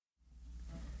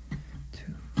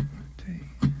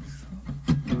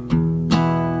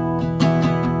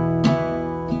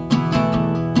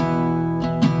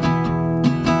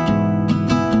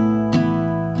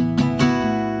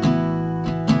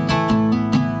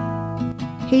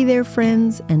Hey there,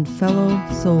 friends and fellow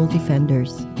soul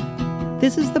defenders.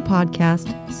 This is the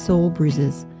podcast Soul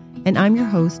Bruises, and I'm your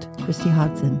host, Christie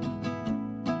Hodson.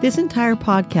 This entire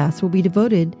podcast will be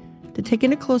devoted to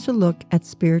taking a closer look at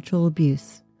spiritual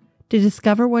abuse, to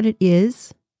discover what it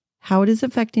is, how it is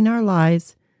affecting our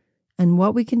lives, and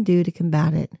what we can do to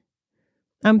combat it.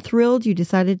 I'm thrilled you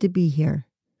decided to be here.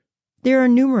 There are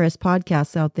numerous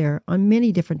podcasts out there on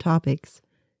many different topics,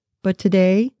 but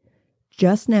today,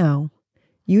 just now,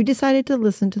 you decided to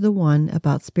listen to the one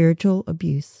about spiritual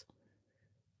abuse.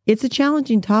 It's a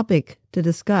challenging topic to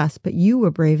discuss, but you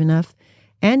were brave enough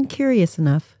and curious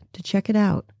enough to check it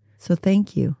out, so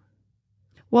thank you.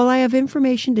 While I have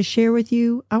information to share with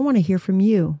you, I want to hear from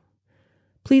you.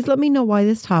 Please let me know why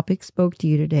this topic spoke to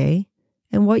you today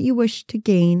and what you wish to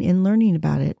gain in learning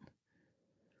about it.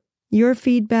 Your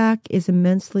feedback is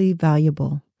immensely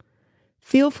valuable.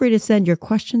 Feel free to send your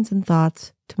questions and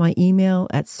thoughts to my email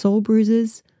at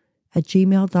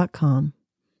soulbruises@gmail.com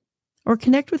or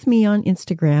connect with me on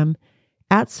Instagram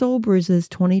at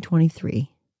soulbruises2023.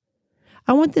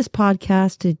 I want this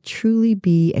podcast to truly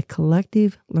be a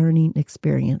collective learning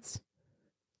experience.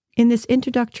 In this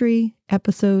introductory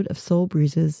episode of Soul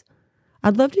Bruises,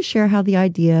 I'd love to share how the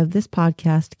idea of this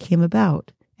podcast came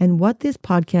about and what this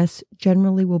podcast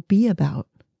generally will be about.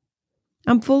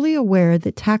 I'm fully aware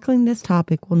that tackling this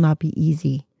topic will not be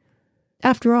easy.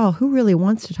 After all, who really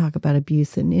wants to talk about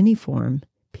abuse in any form,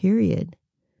 period?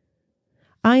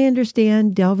 I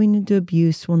understand delving into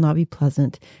abuse will not be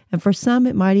pleasant, and for some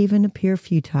it might even appear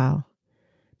futile,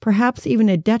 perhaps even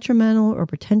a detrimental or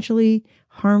potentially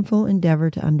harmful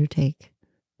endeavor to undertake.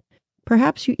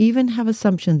 Perhaps you even have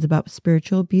assumptions about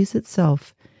spiritual abuse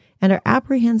itself and are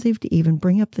apprehensive to even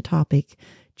bring up the topic,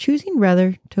 choosing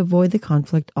rather to avoid the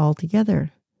conflict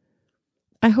altogether.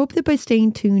 I hope that by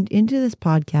staying tuned into this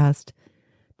podcast,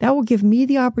 that will give me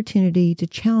the opportunity to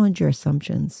challenge your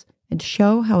assumptions and to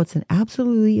show how it's an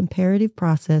absolutely imperative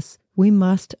process we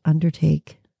must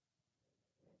undertake.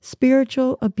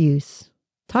 Spiritual abuse.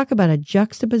 Talk about a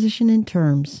juxtaposition in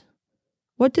terms.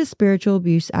 What does spiritual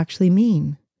abuse actually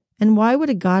mean? And why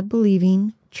would a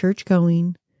God-believing,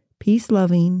 church-going,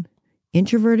 peace-loving,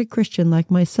 introverted Christian like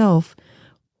myself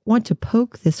want to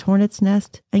poke this hornet's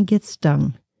nest and get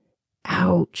stung?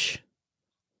 Ouch!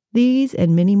 These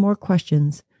and many more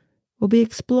questions will be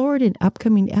explored in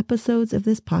upcoming episodes of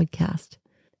this podcast,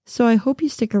 so I hope you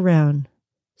stick around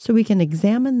so we can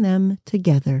examine them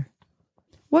together.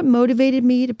 What motivated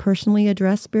me to personally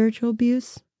address spiritual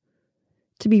abuse?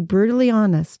 To be brutally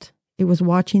honest, it was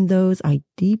watching those I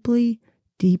deeply,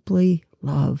 deeply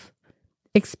love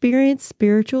experience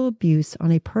spiritual abuse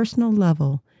on a personal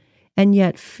level and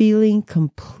yet feeling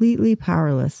completely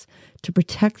powerless to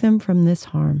protect them from this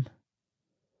harm.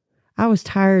 I was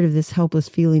tired of this helpless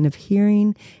feeling of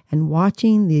hearing and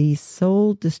watching these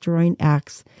soul-destroying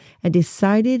acts and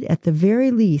decided at the very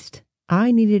least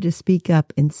I needed to speak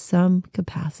up in some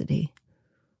capacity.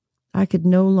 I could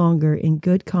no longer in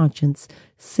good conscience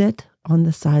sit on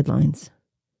the sidelines.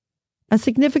 A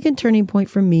significant turning point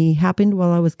for me happened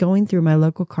while I was going through my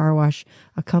local car wash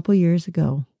a couple years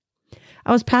ago.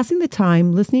 I was passing the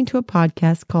time listening to a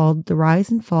podcast called The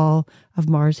Rise and Fall of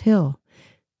Mars Hill.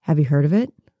 Have you heard of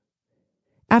it?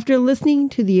 After listening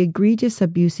to the egregious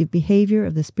abusive behavior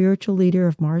of the spiritual leader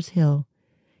of Mars Hill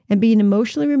and being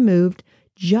emotionally removed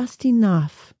just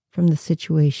enough from the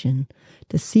situation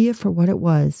to see it for what it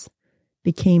was,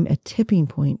 became a tipping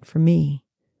point for me.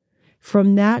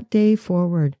 From that day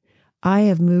forward, I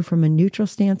have moved from a neutral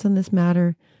stance on this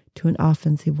matter to an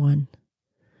offensive one.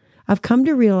 I've come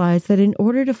to realize that in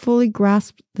order to fully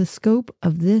grasp the scope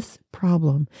of this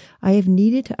problem, I have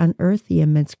needed to unearth the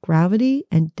immense gravity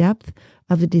and depth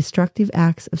of the destructive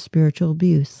acts of spiritual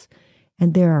abuse,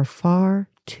 and there are far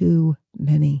too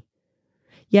many.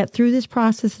 Yet through this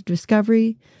process of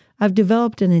discovery, I've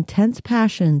developed an intense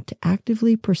passion to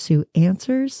actively pursue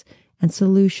answers and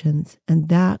solutions, and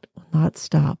that will not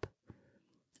stop.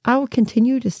 I will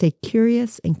continue to stay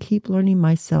curious and keep learning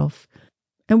myself,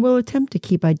 and will attempt to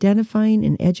keep identifying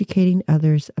and educating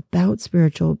others about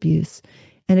spiritual abuse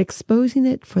and exposing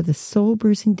it for the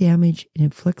soul-bruising damage it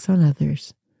inflicts on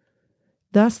others.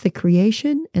 Thus, the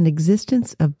creation and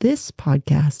existence of this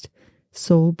podcast,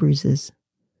 Soul Bruises.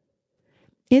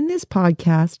 In this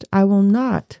podcast, I will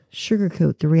not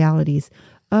sugarcoat the realities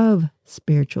of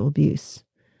spiritual abuse,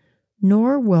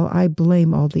 nor will I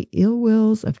blame all the ill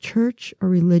wills of church or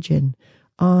religion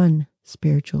on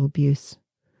spiritual abuse.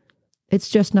 It's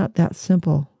just not that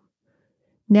simple.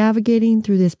 Navigating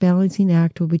through this balancing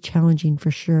act will be challenging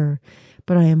for sure,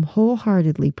 but I am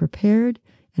wholeheartedly prepared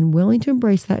and willing to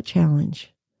embrace that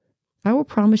challenge. I will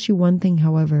promise you one thing,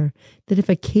 however, that if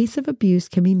a case of abuse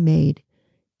can be made,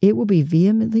 it will be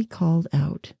vehemently called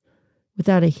out,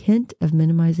 without a hint of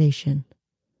minimization.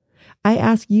 I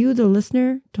ask you, the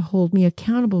listener, to hold me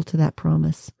accountable to that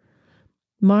promise.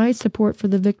 My support for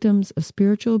the victims of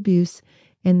spiritual abuse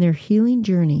and their healing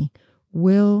journey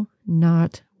will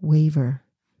not waver.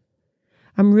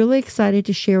 I'm really excited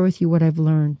to share with you what I've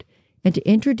learned and to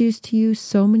introduce to you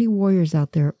so many warriors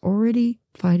out there already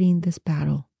fighting this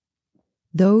battle.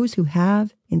 Those who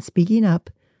have, in speaking up,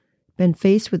 been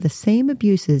faced with the same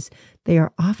abuses they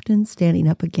are often standing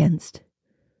up against.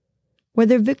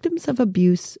 Whether victims of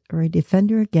abuse or a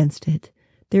defender against it,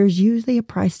 there is usually a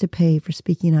price to pay for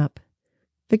speaking up.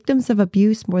 Victims of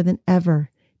abuse more than ever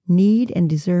need and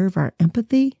deserve our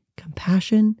empathy,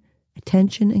 compassion,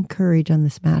 attention, and courage on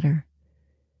this matter.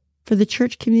 For the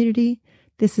church community,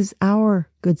 this is our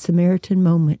Good Samaritan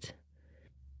moment.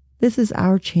 This is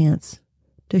our chance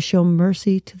to show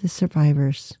mercy to the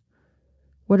survivors.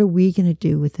 What are we going to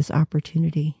do with this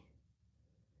opportunity?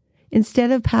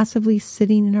 Instead of passively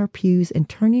sitting in our pews and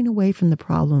turning away from the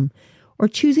problem, or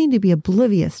choosing to be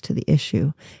oblivious to the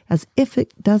issue as if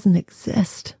it doesn't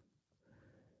exist,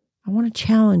 I want to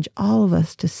challenge all of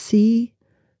us to see,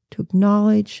 to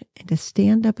acknowledge, and to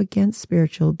stand up against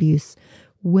spiritual abuse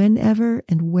whenever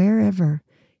and wherever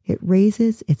it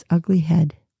raises its ugly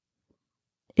head.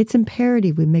 It's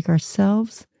imperative we make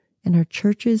ourselves and our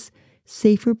churches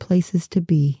safer places to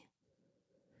be.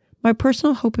 My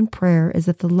personal hope and prayer is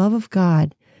that the love of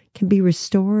God can be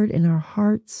restored in our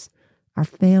hearts, our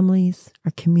families,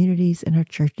 our communities, and our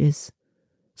churches,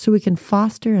 so we can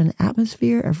foster an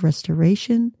atmosphere of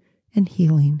restoration and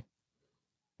healing.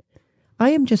 I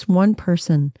am just one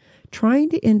person trying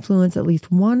to influence at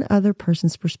least one other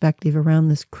person's perspective around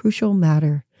this crucial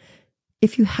matter.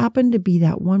 If you happen to be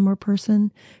that one more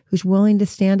person who's willing to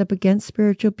stand up against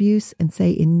spiritual abuse and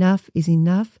say enough is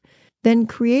enough, then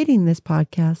creating this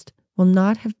podcast will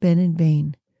not have been in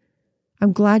vain.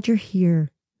 I'm glad you're here.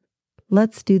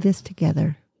 Let's do this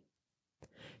together.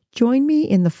 Join me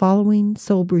in the following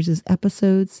Soul Bruises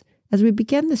episodes as we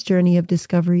begin this journey of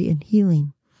discovery and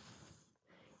healing.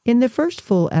 In the first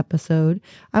full episode,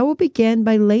 I will begin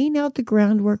by laying out the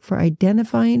groundwork for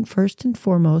identifying first and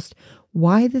foremost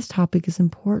why this topic is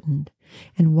important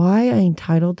and why I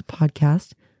entitled the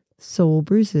podcast Soul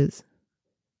Bruises.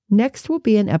 Next will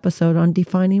be an episode on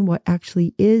defining what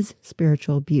actually is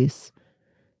spiritual abuse.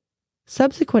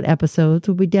 Subsequent episodes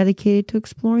will be dedicated to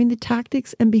exploring the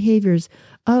tactics and behaviors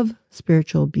of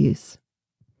spiritual abuse.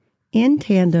 In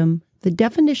tandem, the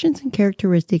definitions and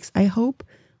characteristics, I hope,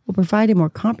 will provide a more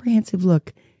comprehensive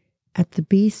look at the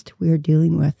beast we are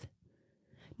dealing with.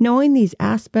 Knowing these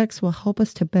aspects will help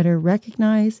us to better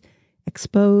recognize,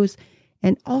 expose,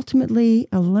 and ultimately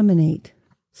eliminate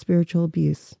spiritual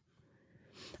abuse.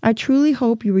 I truly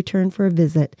hope you return for a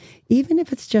visit, even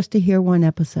if it's just to hear one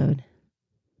episode.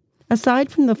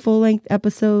 Aside from the full-length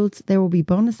episodes, there will be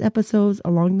bonus episodes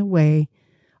along the way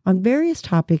on various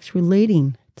topics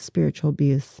relating to spiritual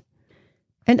abuse,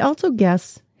 and also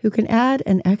guests who can add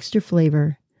an extra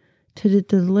flavor to the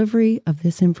delivery of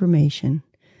this information,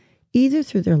 either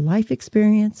through their life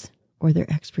experience or their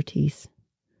expertise.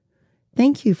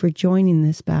 Thank you for joining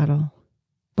this battle.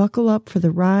 Buckle up for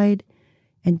the ride,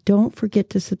 and don't forget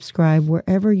to subscribe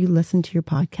wherever you listen to your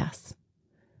podcasts.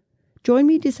 Join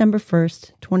me December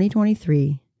 1st,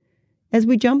 2023, as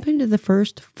we jump into the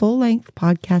first full-length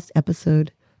podcast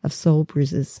episode of Soul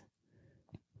Bruises.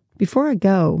 Before I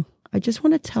go, I just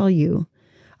want to tell you,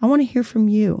 I want to hear from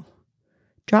you.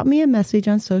 Drop me a message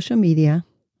on social media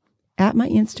at my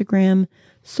Instagram,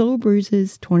 Soul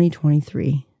Bruises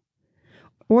 2023,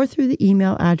 or through the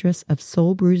email address of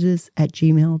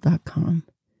soulbruises@gmail.com.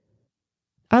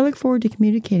 I look forward to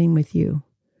communicating with you,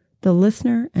 the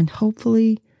listener, and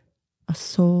hopefully a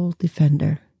soul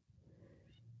defender.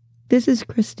 This is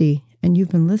Christie, and you've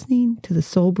been listening to the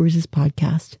Soul Bruises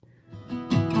podcast.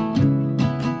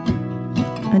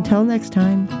 Until next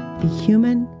time, be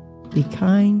human, be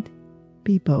kind,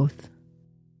 be both.